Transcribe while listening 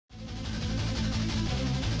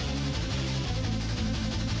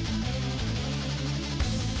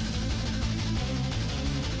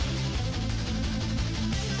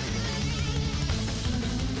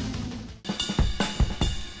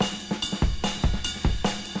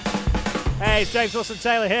Hey, it's James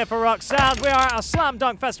Wilson-Taylor here for Rock Sound. We are at our Slam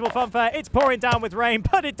Dunk Festival Funfair. It's pouring down with rain,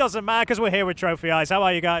 but it doesn't matter because we're here with Trophy Eyes. How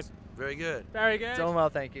are you guys? Very good. Very good. Doing well,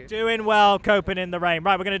 thank you. Doing well, coping in the rain.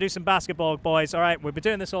 Right, we're going to do some basketball, boys. All right, we've been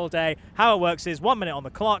doing this all day. How it works is 1 minute on the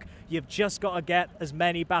clock. You've just got to get as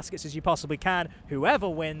many baskets as you possibly can. Whoever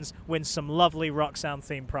wins some lovely Rock Sound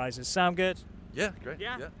themed prizes. Sound good? Yeah, great.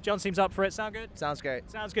 Yeah? John seems up for it. Sound good? Sounds great.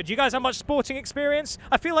 Sounds good. Do you guys have much sporting experience?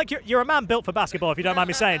 I feel like you're a man built for basketball, if you don't mind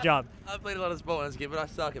me saying, John. I've played a lot of sport as a kid, but I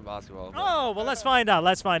suck at basketball. Oh, well, let's find out.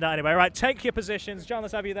 Let's find out anyway. Right, take your positions. John,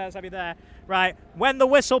 let's have you there. Let's have you there. Right, when the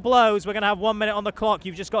whistle blows, we're going to have 1 minute on the clock.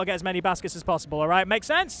 You've just got to get as many baskets as possible, all right? Make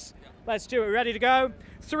sense? Yeah. Let's do it. Ready to go?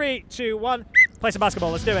 3, 2, 1. Play some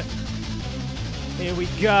basketball. Let's do it. Here we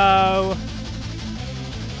go.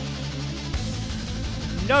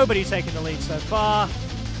 Nobody taking the lead so far.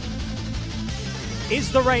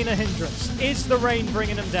 Is the rain a hindrance? Is the rain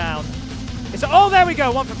bringing them down? Oh, there we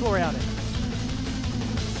go. One for Floreani.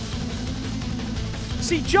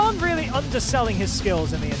 See, John really underselling his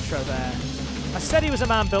skills in the intro there. I said he was a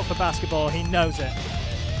man built for basketball. He knows it.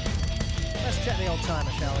 Let's check the old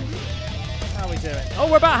timer, shall we? How are we doing? Oh,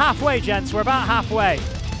 we're about halfway, gents. We're about halfway.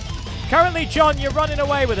 Currently, John, you're running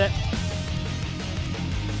away with it.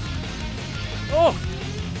 Oh.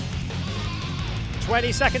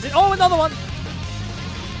 20 seconds in. Oh, another one.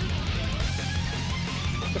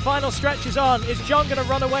 The final stretch is on. Is John going to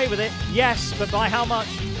run away with it? Yes, but by how much?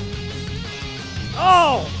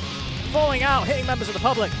 Oh! Falling out, hitting members of the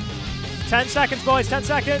public. 10 seconds, boys, 10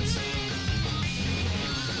 seconds.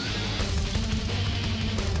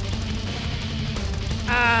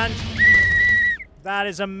 And that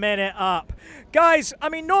is a minute up. Guys, I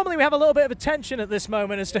mean, normally we have a little bit of a tension at this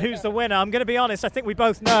moment as to who's the winner. I'm going to be honest, I think we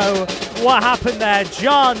both know what happened there.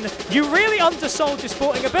 John, you really undersold your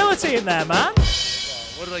sporting ability in there, man.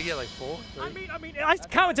 What did I get, like 4? I mean, I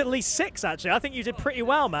counted at least 6, actually. I think you did pretty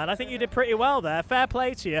well, man. I think you did pretty well there. Fair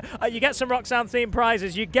play to you. You get some Rock Sound themed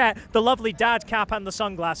prizes. You get the lovely dad cap and the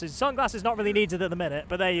sunglasses. Sunglasses not really needed at the minute,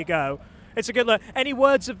 but there you go. It's a good look. Any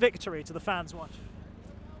words of victory to the fans watching?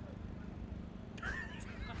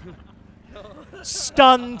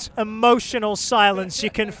 Stunned, emotional silence. You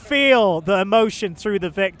can feel the emotion through the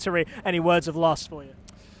victory. Any words of loss for you?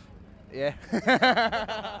 Yeah.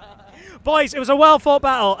 Boys, it was a well-fought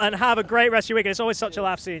battle, and have a great rest of your weekend. It's always such a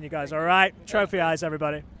laugh seeing you guys, all right? Trophy Eyes,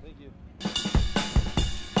 everybody.